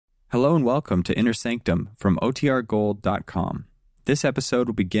Hello and welcome to Inner Sanctum from OTRGold.com. This episode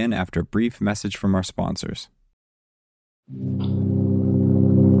will begin after a brief message from our sponsors.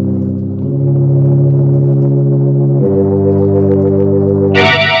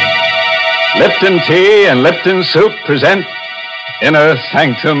 Lipton Tea and Lipton Soup present Inner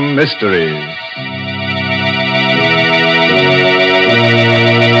Sanctum Mysteries.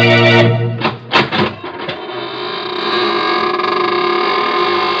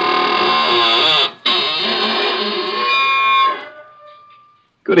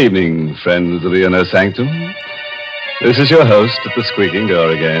 Good evening, friends of the Inner Sanctum. This is your host at the squeaking door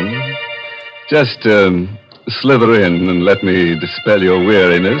again. Just slither in and let me dispel your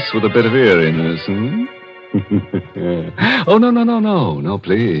weariness with a bit of eeriness, hmm? Oh, no,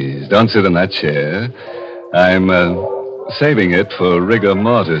 please. Don't sit in that chair. I'm saving it for rigor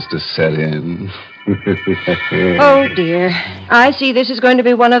mortis to set in. Oh, dear. I see this is going to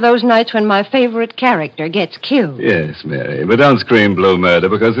be one of those nights when my favorite character gets killed. Yes, Mary, but don't scream blue murder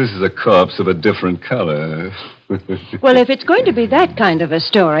because this is a corpse of a different color. Well, if it's going to be that kind of a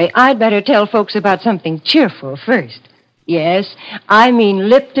story, I'd better tell folks about something cheerful first. Yes, I mean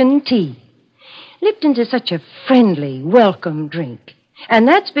Lipton tea. Lipton's is such a friendly, welcome drink. And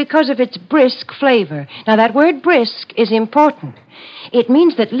that's because of its brisk flavor. Now, that word brisk is important. It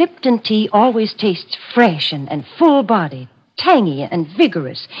means that Lipton tea always tastes fresh and full-bodied, tangy and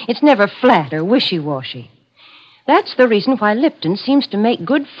vigorous. It's never flat or wishy-washy. That's the reason why Lipton seems to make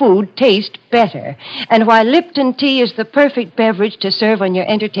good food taste better, and why Lipton tea is the perfect beverage to serve when you're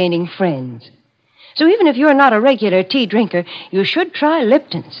entertaining friends. So even if you're not a regular tea drinker, you should try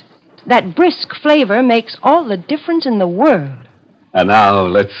Lipton's. That brisk flavor makes all the difference in the world. And now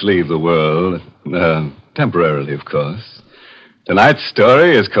let's leave the world, temporarily, of course. Tonight's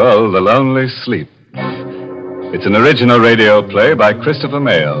story is called The Lonely Sleep. It's an original radio play by Christopher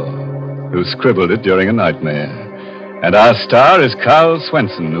Mayo, who scribbled it during a nightmare. And our star is Carl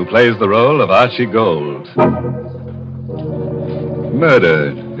Swenson, who plays the role of Archie Gold.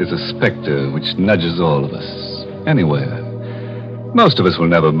 Murder is a specter which nudges all of us, anywhere. Most of us will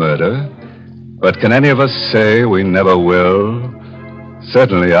never murder, but can any of us say we never will?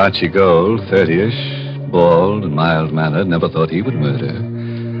 Certainly Archie Gold, 30-ish, bald and mild-mannered, never thought he would murder.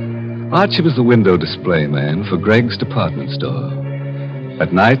 Archie was the window display man for Greg's department store.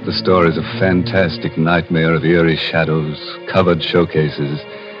 At night, the store is a fantastic nightmare of eerie shadows, covered showcases,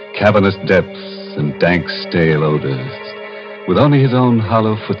 cavernous depths, and dank, stale odors, with only his own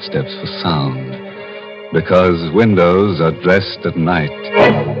hollow footsteps for sound, because windows are dressed at night.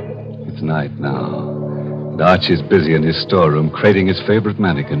 It's night now. And Archie's busy in his storeroom crating his favorite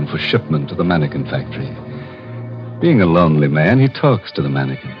mannequin for shipment to the mannequin factory. Being a lonely man, he talks to the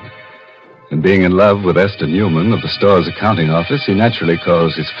mannequin. And being in love with Esther Newman of the store's accounting office, he naturally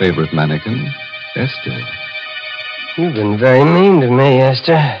calls his favorite mannequin Esther. You've been very mean to me,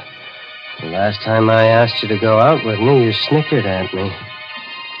 Esther. The last time I asked you to go out with me, you snickered at me.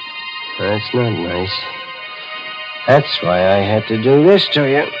 That's not nice. That's why I had to do this to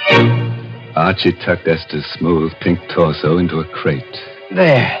you. Archie tucked Esther's smooth pink torso into a crate.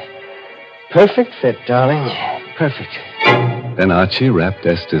 There. Perfect fit, darling. Perfect. Then Archie wrapped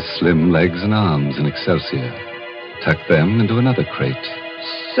Esther's slim legs and arms in Excelsior, tucked them into another crate.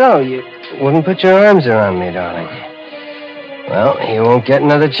 So, you wouldn't put your arms around me, darling. Well, you won't get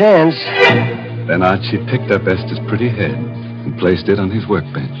another chance. Then Archie picked up Esther's pretty head and placed it on his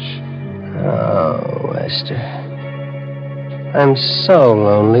workbench. Oh, Esther. I'm so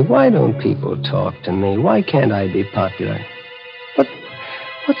lonely. Why don't people talk to me? Why can't I be popular?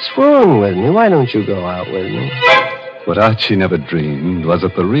 What's wrong with me? Why don't you go out with me? What Archie never dreamed was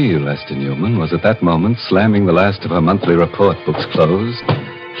that the real Esther Newman was at that moment slamming the last of her monthly report books closed,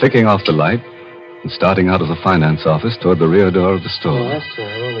 flicking off the light, and starting out of the finance office toward the rear door of the store. Oh, Esther,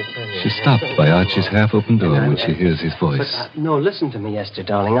 I want to tell you. She stopped by Archie's half-open door when she hears his voice. No, listen to me, Esther,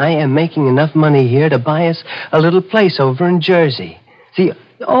 darling. I am making enough money here to buy us a little place over in Jersey. See,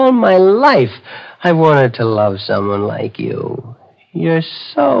 all my life, I wanted to love someone like you. You're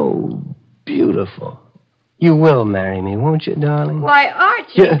so beautiful. You will marry me, won't you, darling? Why,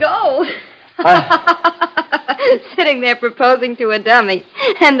 Archie, go. Sitting there proposing to a dummy,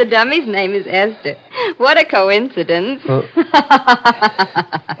 and the dummy's name is Esther. What a coincidence. Well,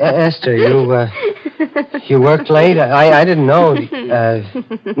 Esther, you worked late? I didn't know.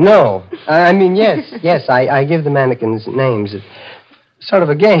 No. I mean, yes, I give the mannequins names. It's sort of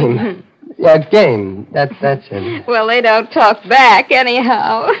a game. Yeah, game. That's it. Well, they don't talk back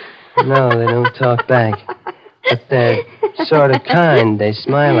anyhow. No, they don't talk back. But they're sort of kind. They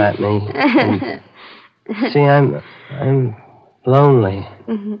smile at me. And, see, I'm Lonely.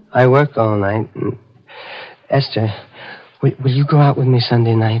 Mm-hmm. I work all night. Esther, will you go out with me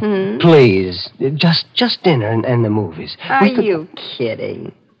Sunday night? Mm-hmm. Please. Just dinner and the movies. Are you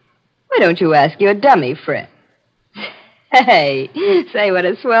kidding? Why don't you ask your dummy friend? Hey, say what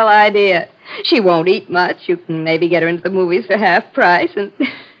a swell idea. She won't eat much. You can maybe get her into the movies for half price. And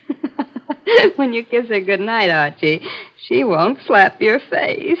when you kiss her goodnight, Archie, she won't slap your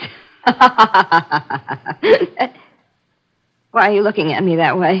face. Why are you looking at me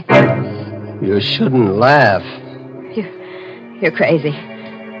that way? You shouldn't laugh. You're crazy.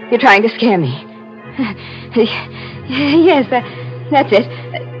 You're trying to scare me. Yes, that's it.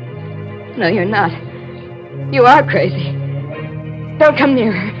 No, you're not. You are crazy. Don't come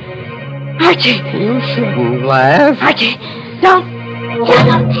near her. Archie! You shouldn't laugh. Archie, don't!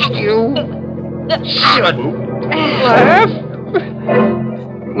 You shouldn't laugh.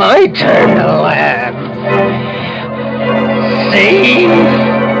 My turn to laugh. See?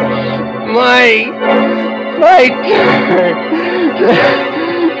 My turn.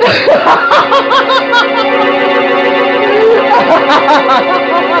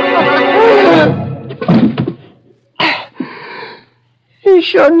 You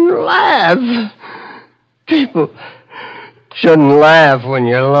shouldn't laugh. People shouldn't laugh when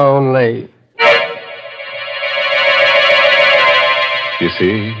you're lonely. You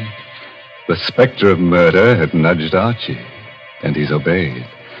see, the specter of murder had nudged Archie, and he's obeyed.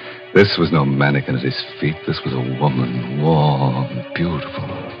 This was no mannequin at his feet. This was a woman, warm, beautiful,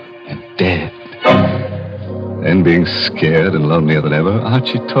 and dead. Then, being scared and lonelier than ever,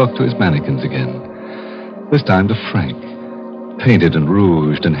 Archie talked to his mannequins again. This time to Frank, painted and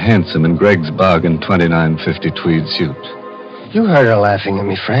rouged and handsome in Greg's bargain $29.50 tweed suit. You heard her laughing at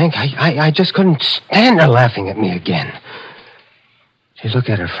me, Frank. I just couldn't stand her laughing at me again. See, look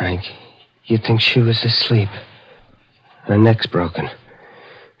at her, Frank. You'd think she was asleep. Her neck's broken.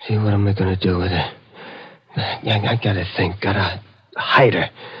 See, what am I going to do with her? I gotta think. Gotta hide her.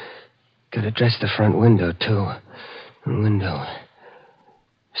 Gotta dress the front window, too. Window.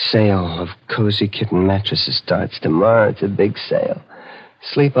 Sale of Cozy Kitten mattresses starts tomorrow. It's a big sale.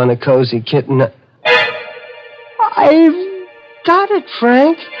 Sleep on a Cozy Kitten. I've got it,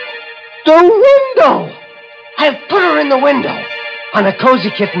 Frank. The window. I've put her in the window on a Cozy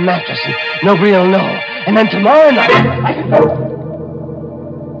Kitten mattress, and nobody will know. And then tomorrow night, I can...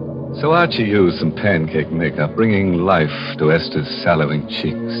 So Archie used some pancake makeup, bringing life to Esther's sallowing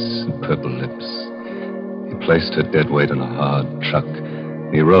cheeks and purple lips. He placed her dead weight on a hard truck.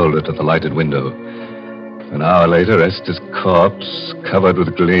 He rolled her to the lighted window. An hour later, Esther's corpse, covered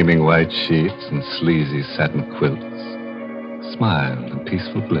with gleaming white sheets and sleazy satin quilts, smiled in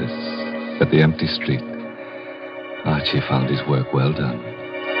peaceful bliss at the empty street. Archie found his work well done.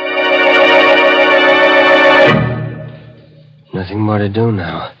 Nothing more to do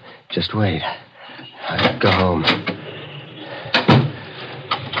now. Just wait. I'll go home.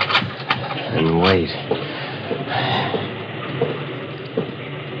 And wait.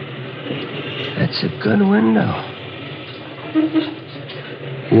 That's a good window.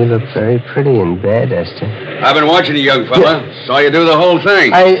 You look very pretty in bed, Esther. I've been watching you, young fella. Saw you do the whole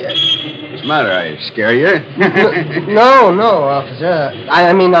thing. What's the matter? I scare you? No, officer.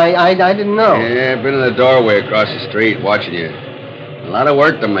 I didn't know. Yeah, I've been in the doorway across the street watching you. A lot of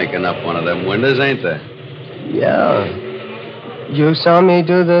work to making up one of them windows, ain't there? Yeah. You saw me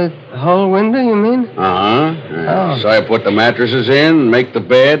do the whole window, you mean? Uh-huh. Yeah. Saw you put the mattresses in, make the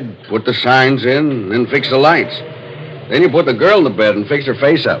bed, put the signs in, then fix the lights. Then you put the girl in the bed and fix her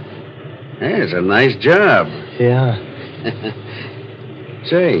face up. Yeah, it's a nice job. Yeah.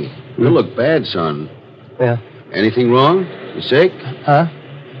 Say, you look bad, son. Yeah. Anything wrong? You sick? Huh?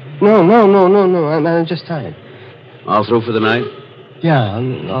 No. I'm just tired. All through for the night? Yeah,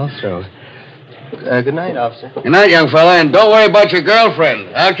 I'm all through. Good night, officer. Good night, young fella, and don't worry about your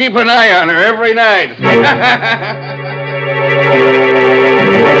girlfriend. I'll keep an eye on her every night.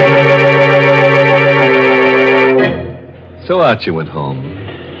 So Archie went home,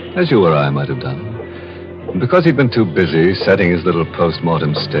 as you or I might have done. And because he'd been too busy setting his little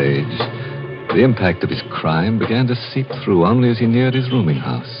post-mortem stage, the impact of his crime began to seep through only as he neared his rooming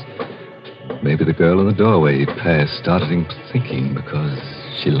house. Maybe the girl in the doorway he passed started him thinking because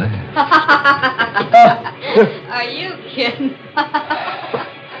she laughed. Are you kidding?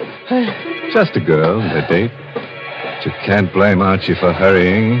 Just a girl and her date. But you can't blame Archie for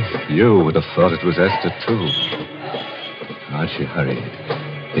hurrying. You would have thought it was Esther, too. Archie hurried.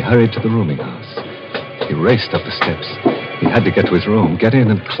 He hurried to the rooming house. He raced up the steps. He had to get to his room, get in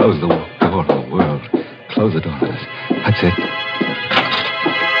and close the door of the world. Close the door. That's it.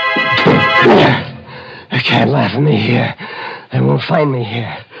 They can't laugh at me here. They won't find me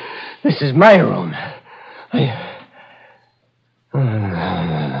here. This is my room.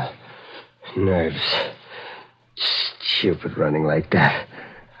 Nerves. Stupid running like that.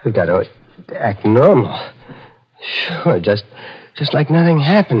 I've got to act normal. Sure, just like nothing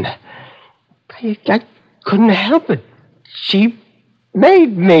happened. I couldn't help it. She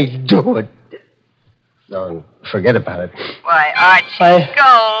made me do it. No, forget about it. Why, Archie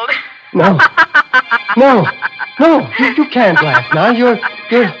Gold. No. You can't laugh now. You're...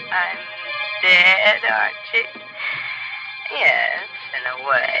 I'm dead, Archie. Yes, in a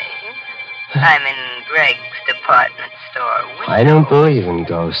way. I'm in Greg's department store window. I don't believe in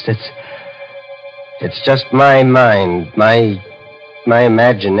ghosts. It's just my mind, my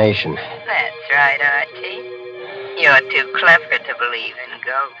imagination. That's right, Archie. You're too clever to believe in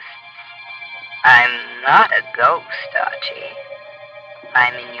ghosts. I'm not a ghost, Archie.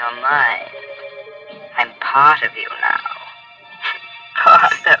 I'm in your mind. I'm part of you now.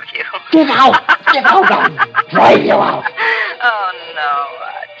 Part of you. Get out! I'll drive you out. Oh, no,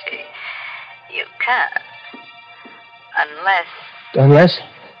 Archie. You can't. Unless,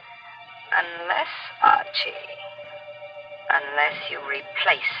 Archie. Unless you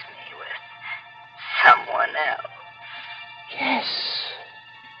replace me with someone else.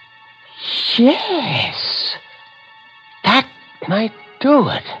 Yes. That might do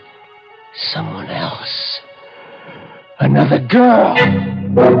it. Someone else. Another girl.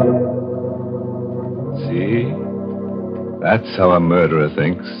 See? That's how a murderer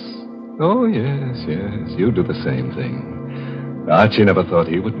thinks. Oh, yes. You do the same thing. Archie never thought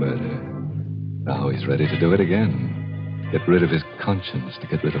he would murder. Now he's ready to do it again. Get rid of his conscience to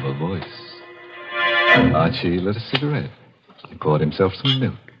get rid of a voice. Archie lit a cigarette. He poured himself some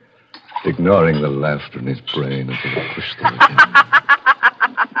milk, ignoring the laughter in his brain until it pushed through again.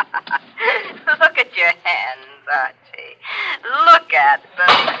 Look at your hands, Archie. Look at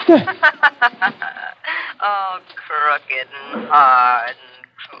them. All crooked and hard and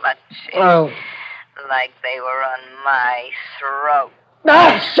clutching. Oh. Like they were on my throat.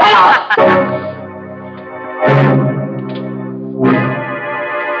 Shut up!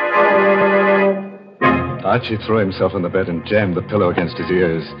 Archie threw himself on the bed and jammed the pillow against his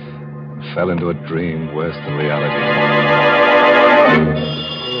ears. Fell into a dream worse than reality.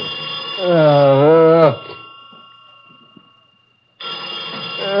 Hello?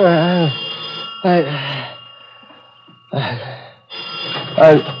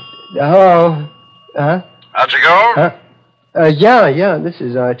 Huh? Archie Gold? Yeah, this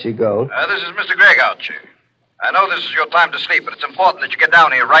is Archie Gold. This is Mr. Gregg, Archie. I know this is your time to sleep, but it's important that you get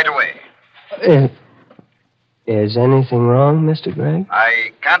down here right away. Is anything wrong, Mr. Gregg?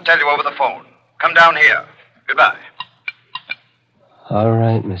 I can't tell you over the phone. Come down here. Goodbye. All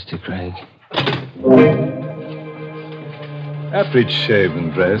right, Mr. Gregg. After he'd shaved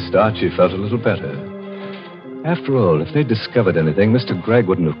and dressed, Archie felt a little better. After all, if they'd discovered anything, Mr. Gregg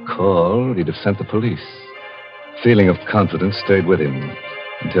wouldn't have called. He'd have sent the police. Feeling of confidence stayed with him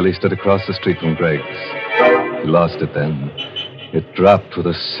until he stood across the street from Gregg's. He lost it then. It dropped with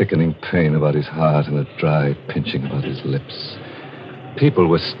a sickening pain about his heart and a dry pinching about his lips. People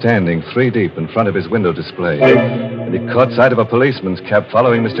were standing 3 deep in front of his window display, and he caught sight of a policeman's cab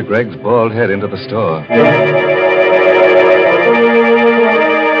following Mr. Gregg's bald head into the store.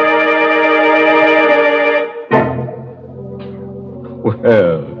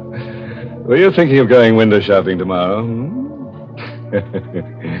 Well, were you thinking of going window shopping tomorrow?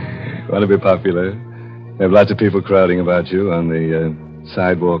 Want to be popular? Have lots of people crowding about you on the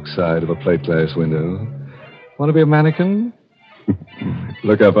sidewalk side of a plate glass window. Want to be a mannequin?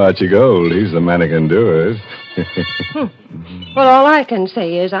 Look up Archie Gold. He's the mannequin doer. Well, all I can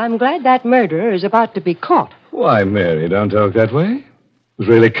say is I'm glad that murderer is about to be caught. Why, Mary, don't talk that way. It was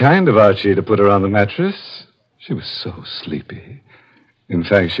really kind of Archie to put her on the mattress. She was so sleepy. In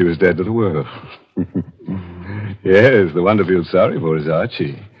fact, she was dead to the world. Yes, the one to feel sorry for is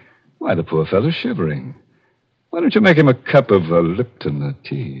Archie. Why, the poor fellow's shivering. Why don't you make him a cup of Lipton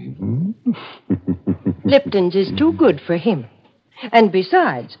tea? Lipton's is too good for him. And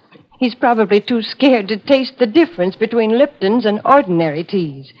besides, he's probably too scared to taste the difference between Lipton's and ordinary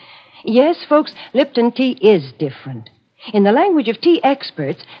teas. Yes, folks, Lipton tea is different. In the language of tea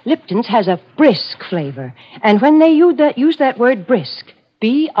experts, Lipton's has a brisk flavor. And when they use that word brisk,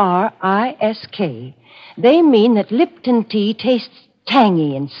 B-R-I-S-K, they mean that Lipton tea tastes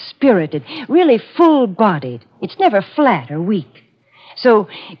tangy and spirited, really full-bodied. It's never flat or weak. So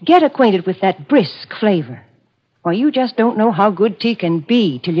get acquainted with that brisk flavor. Why, you just don't know how good tea can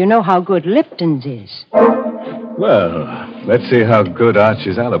be till you know how good Lipton's is. Well, let's see how good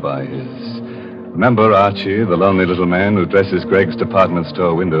Archie's alibi is. Remember Archie, the lonely little man who dresses Greg's department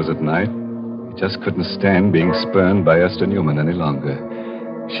store windows at night? He just couldn't stand being spurned by Esther Newman any longer.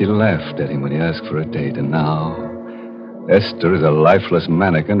 She laughed at him when he asked for a date, and now Esther is a lifeless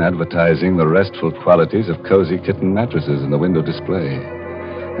mannequin advertising the restful qualities of cozy kitten mattresses in the window display.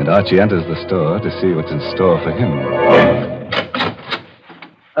 And Archie enters the store to see what's in store for him.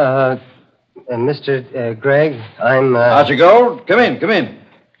 Mr. Gregg, I'm, Archie Gold, come in.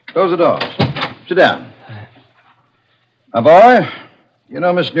 Close the doors. Sit down. My boy, you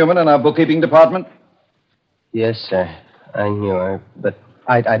know Miss Newman in our bookkeeping department? Yes, sir. I knew her, but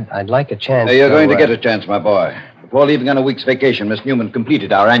I'd like a chance. You're going to get a chance, my boy. Before leaving on a week's vacation, Miss Newman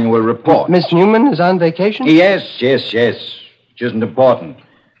completed our annual report. Miss Newman is on vacation? Yes. Which isn't important.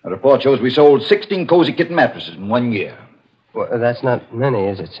 The report shows we sold 16 cozy kitten mattresses in 1 year. Well, that's not many,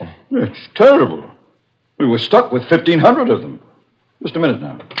 is it, sir? It's terrible. We were stuck with 1,500 of them. Just a minute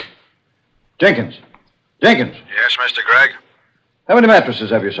now. Jenkins. Yes, Mr. Gregg? How many mattresses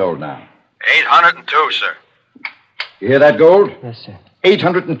have you sold now? 802, sir. You hear that, Gold? Yes, sir.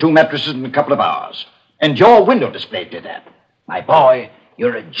 802 mattresses in a couple of hours. And your window display did that. My boy,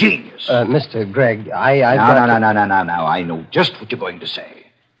 you're a genius. Mr. Gregg, No. I know just what you're going to say.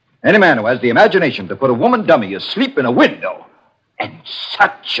 Any man who has the imagination to put a woman dummy asleep in a window, and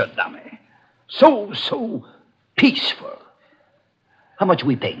such a dummy, so peaceful. How much are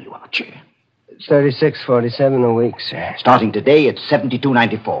we paying you, Archie? $36.47 a week, sir. Starting today, it's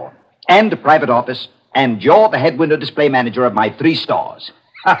 $72.94. And a private office, and you're the head window display manager of my 3 stores.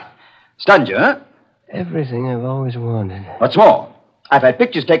 Ha! Stunned you, huh? Everything I've always wanted. What's more, I've had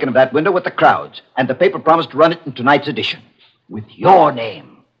pictures taken of that window with the crowds, and the paper promised to run it in tonight's edition. With your name.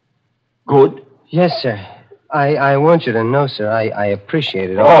 Good? Yes, sir. I want you to know, sir, I appreciate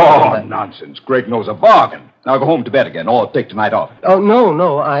it. Oh, nonsense. Greg knows a bargain. Now go home to bed again, or take tonight off. Oh,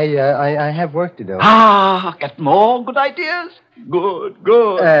 no. I have work to do. Got more good ideas? Good.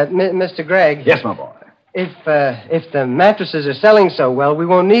 Mr. Gregg. Yes, my boy. If the mattresses are selling so well, we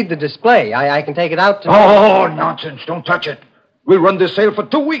won't need the display. I can take it out to... Oh, nonsense. Don't touch it. We'll run this sale for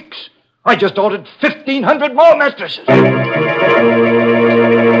 2 weeks. I just ordered 1,500 more mattresses.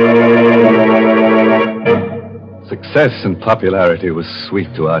 Success and popularity was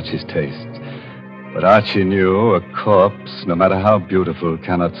sweet to Archie's taste. But Archie knew a corpse, no matter how beautiful,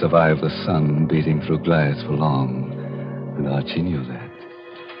 cannot survive the sun beating through glass for long. And Archie knew that.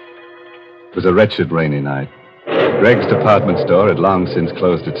 It was a wretched rainy night. Greg's department store had long since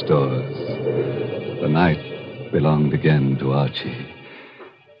closed its doors. The night belonged again to Archie.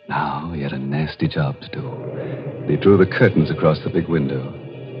 Now he had a nasty job to do. He drew the curtains across the big window.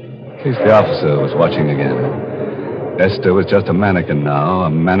 In case the officer was watching again. Esther was just a mannequin now, a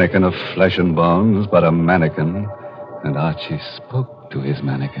mannequin of flesh and bones, but a mannequin. And Archie spoke to his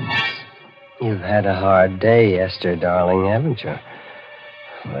mannequins. You've had a hard day, Esther, darling, haven't you?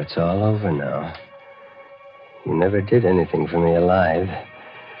 Well, it's all over now. You never did anything for me alive.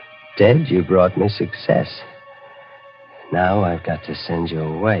 Dead, you brought me success. Now I've got to send you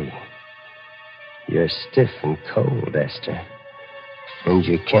away. You're stiff and cold, Esther. And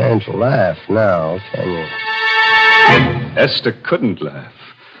you can't laugh now, can you? Esther couldn't laugh.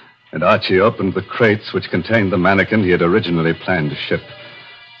 And Archie opened the crates which contained the mannequin he had originally planned to ship.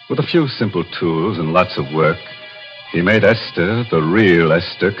 With a few simple tools and lots of work, he made Esther, the real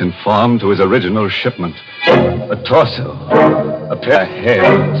Esther, conform to his original shipment. A torso, a pair of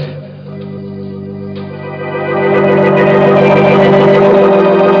hands.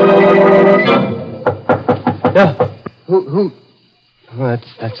 No. Who? Oh,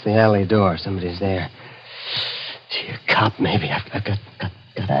 that's the alley door. Somebody's there. She a cop, maybe. I've got to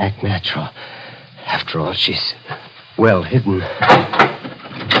act natural. After all, she's well hidden.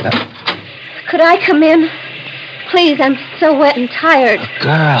 Could I come in? Please, I'm so wet and tired. A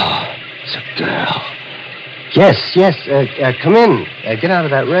girl. It's a girl. Yes. Come in. Get out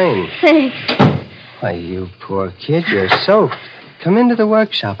of that rain. Thanks. Why, you poor kid, you're soaked. Come into the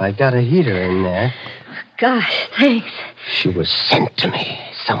workshop. I've got a heater in there. Gosh, thanks. She was sent to me.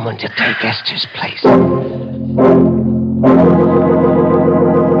 Someone to take Esther's place.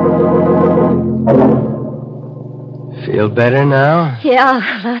 Feel better now?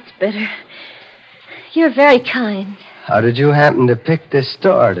 Yeah, lots better. You're very kind. How did you happen to pick this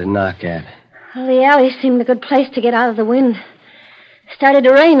store to knock at? Well, the alley seemed a good place to get out of the wind. It started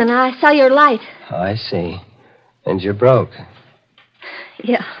to rain, and I saw your light. Oh, I see. And you're broke.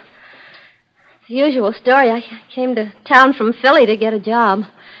 Yeah. The usual story. I came to town from Philly to get a job.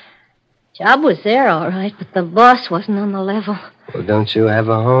 Job was there, all right, but the boss wasn't on the level. Well, don't you have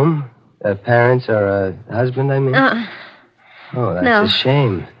a home? Parents or a husband, I mean? Oh, that's no. a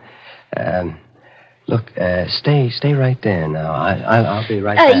shame. Look, stay right there now. I'll be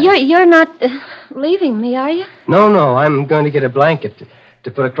right back. You're not leaving me, are you? No, I'm going to get a blanket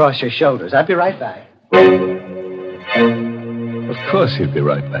to put across your shoulders. I'll be right back. Of course he'd be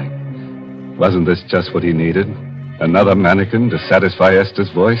right back. Wasn't this just what he needed? Another mannequin to satisfy Esther's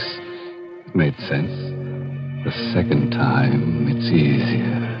voice? It made sense. The second time, it's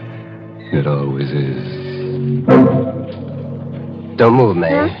easier. It always is. Don't move,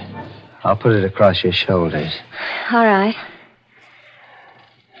 May. Huh? I'll put it across your shoulders. All right.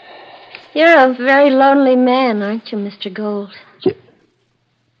 You're a very lonely man, aren't you, Mr. Gold?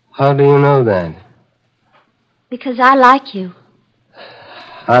 How do you know that? Because I like you.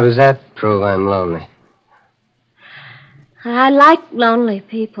 How does that prove I'm lonely? I like lonely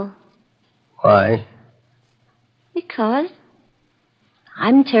people. Why? Because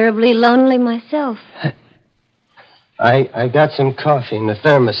I'm terribly lonely myself. I got some coffee in the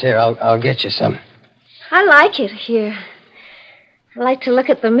thermos here. I'll get you some. I like it here. I like to look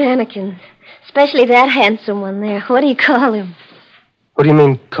at the mannequins, especially that handsome one there. What do you call him? What do you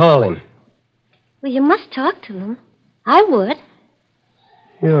mean, call him? Well, you must talk to them. I would.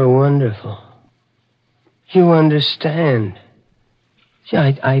 You're wonderful. You understand.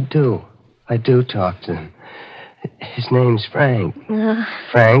 Yeah, I do. I do talk to him. His name's Frank.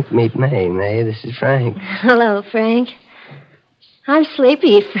 Frank, meet May. May, this is Frank. Hello, Frank. I'm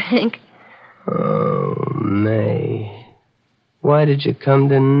sleepy, Frank. Oh, May. Why did you come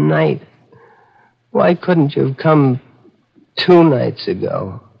tonight? Why couldn't you have come 2 nights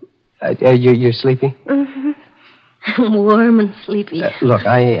ago? You're sleepy? Mm-hmm. I'm warm and sleepy. Look,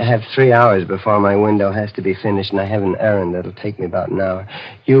 I have 3 hours before my window has to be finished, and I have an errand that'll take me about an hour.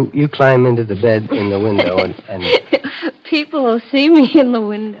 You climb into the bed in the window and... People will see me in the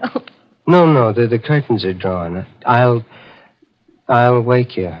window. No, the curtains are drawn. I'll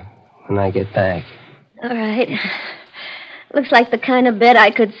wake you when I get back. All right. Looks like the kind of bed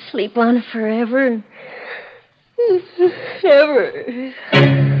I could sleep on forever. Ever.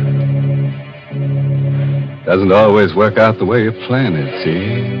 Doesn't always work out the way you plan it,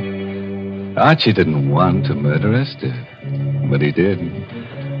 see? Archie didn't want to murder Esther, but he did.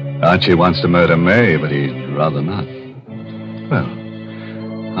 Archie wants to murder May, but he'd rather not. Well,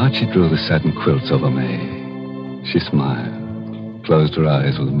 Archie drew the satin quilts over May. She smiled, closed her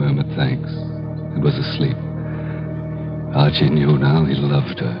eyes with a murmured thanks, and was asleep. Archie knew now he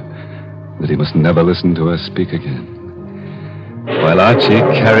loved her, that he must never listen to her speak again. While Archie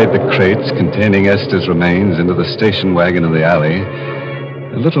carried the crates containing Esther's remains into the station wagon in the alley,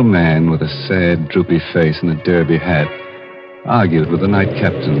 a little man with a sad, droopy face and a derby hat argued with the night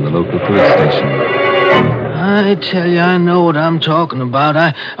captain of the local police station. I tell you, I know what I'm talking about.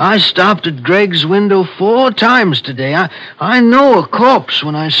 I stopped at Greg's window 4 times today. I know a corpse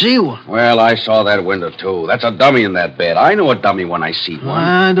when I see one. Well, I saw that window, too. That's a dummy in that bed. I know a dummy when I see one.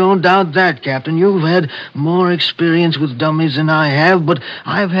 I don't doubt that, Captain. You've had more experience with dummies than I have, but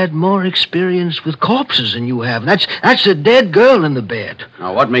I've had more experience with corpses than you have. That's a dead girl in the bed.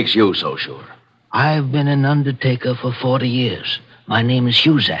 Now, what makes you so sure? I've been an undertaker for 40 years. My name is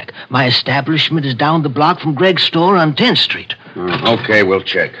Huzak. My establishment is down the block from Greg's store on 10th Street. Okay, we'll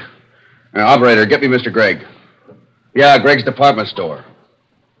check. Operator, get me Mr. Gregg. Yeah, Greg's department store.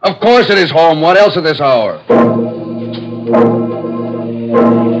 Of course it is home. What else at this hour?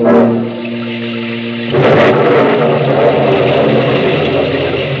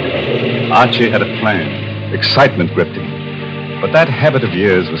 Archie had a plan. Excitement gripped him. But that habit of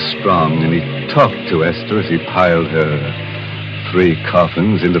years was strong, and he talked to Esther as he piled her 3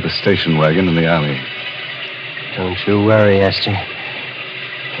 coffins into the station wagon in the alley. Don't you worry, Esther.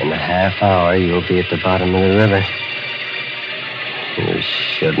 In a half hour, you'll be at the bottom of the river. You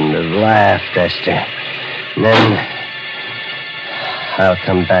shouldn't have laughed, Esther. And then I'll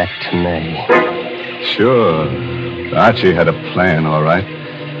come back to May. Sure. Archie had a plan, all right.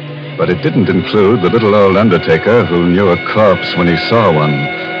 But it didn't include the little old undertaker who knew a corpse when he saw one,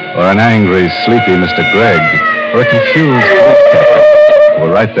 or an angry, sleepy Mr. Gregg, or a confused police captain who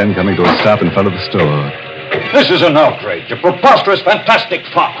were right then coming to a stop in front of the store. This is an outrage, a preposterous, fantastic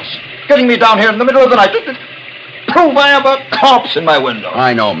farce. Getting me down here in the middle of the night to prove I have a corpse in my window.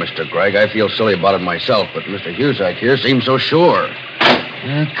 I know, Mr. Gregg. I feel silly about it myself, but Mr. Huzak here seems so sure.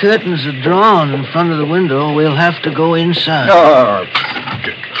 The curtains are drawn in front of the window. We'll have to go inside. Oh.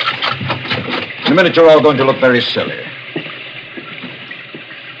 In a minute, you're all going to look very silly.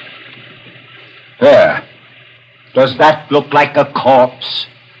 There. Does that look like a corpse?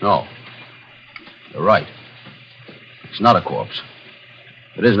 No. You're right. It's not a corpse.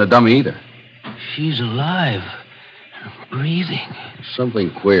 It isn't a dummy either. She's alive. Breathing.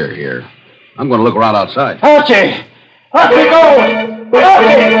 Something queer here. I'm going to look around outside. Archie! Archie, go!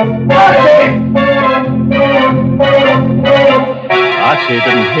 Archie! Archie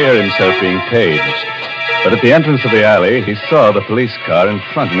didn't hear himself being paged. But at the entrance of the alley, he saw the police car in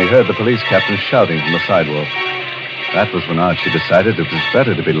front, and he heard the police captain shouting from the sidewalk. That was when Archie decided it was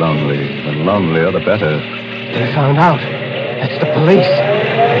better to be lonely. The lonelier, the better. They found out. That's the police.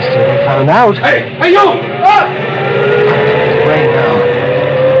 They said they found out. Hey, you! It's way now.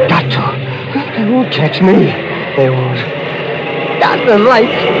 Got to. They won't catch me. They won't. Got the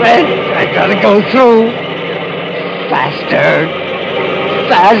lights red. I gotta go through. Faster.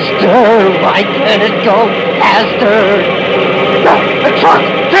 Faster. Why can't it go faster? The truck.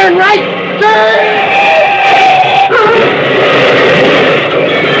 Turn right. Turn!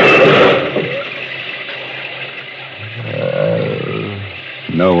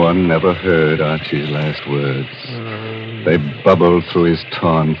 No one ever heard Archie's last words. They bubbled through his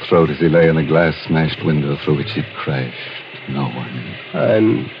torn throat as he lay in the glass-smashed window through which he'd crashed. No one.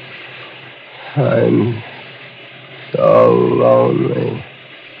 I'm so lonely.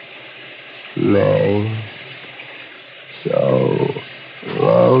 May. So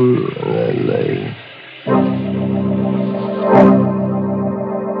lonely.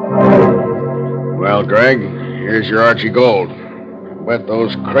 Well, Greg, here's your Archie Gold. Bet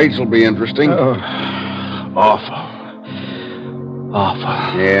those crates will be interesting. Awful.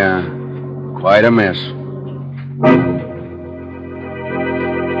 Yeah, quite a mess.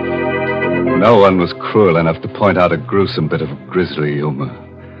 No one was cruel enough to point out a gruesome bit of grisly humor.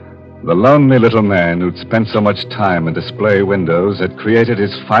 The lonely little man who'd spent so much time in display windows had created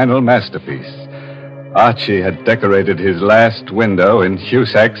his final masterpiece. Archie had decorated his last window in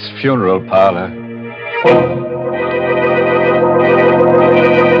Husak's funeral parlor.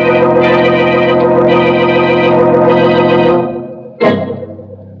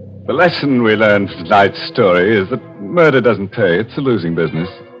 The lesson we learned from tonight's story is that murder doesn't pay. It's a losing business.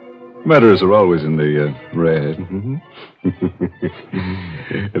 Murderers are always in the red. And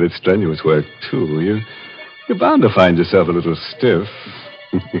it's strenuous work, too. You're bound to find yourself a little stiff.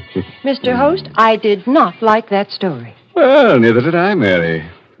 Mr. Host, I did not like that story. Well, neither did I, Mary.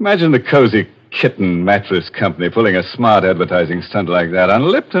 Imagine the Cozy Kitten Mattress Company pulling a smart advertising stunt like that on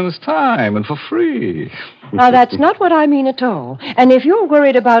Lipton's time and for free. Now, that's not what I mean at all. And if you're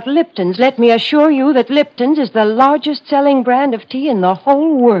worried about Lipton's, let me assure you that Lipton's is the largest selling brand of tea in the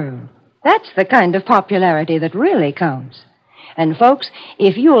whole world. That's the kind of popularity that really counts. And, folks,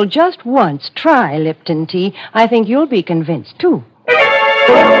 if you'll just once try Lipton tea, I think you'll be convinced, too.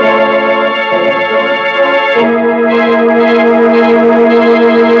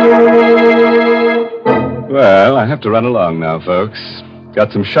 Well, I have to run along now, folks.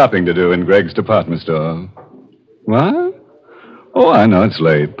 Got some shopping to do in Greg's department store. What? Oh, I know it's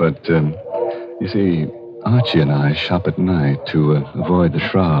late, but, you see, Archie and I shop at night to avoid the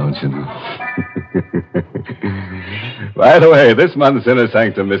shrouds, you know. By the way, this month's Inner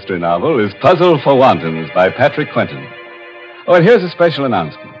Sanctum mystery novel is Puzzle for Wantons by Patrick Quentin. Oh, and here's a special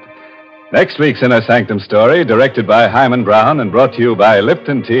announcement. Next week's Inner Sanctum story, directed by Hyman Brown and brought to you by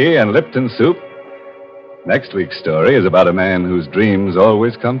Lipton Tea and Lipton Soup. Next week's story is about a man whose dreams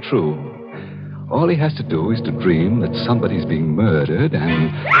always come true. All he has to do is to dream that somebody's being murdered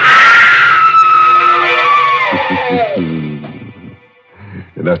and...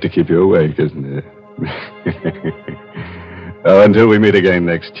 Enough to keep you awake, isn't it? Oh, until we meet again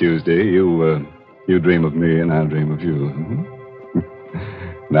next Tuesday, you dream of me and I'll dream of you.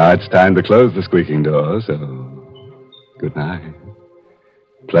 Now it's time to close the squeaking door, so good night.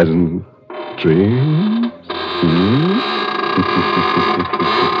 Pleasant dreams.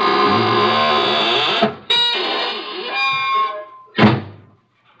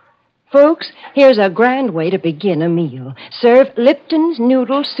 Folks, here's a grand way to begin a meal. Serve Lipton's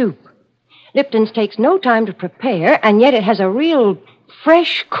noodle soup. Lipton's takes no time to prepare, and yet it has a real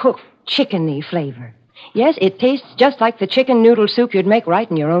fresh-cooked chickeny flavor. Yes, it tastes just like the chicken noodle soup you'd make right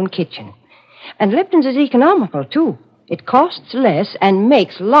in your own kitchen. And Lipton's is economical, too. It costs less and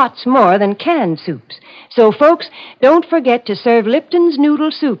makes lots more than canned soups. So, folks, don't forget to serve Lipton's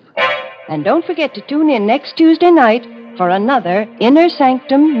noodle soup. And don't forget to tune in next Tuesday night for another Inner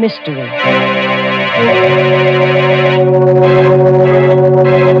Sanctum mystery.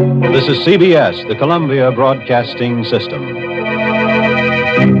 This is CBS, the Columbia Broadcasting System.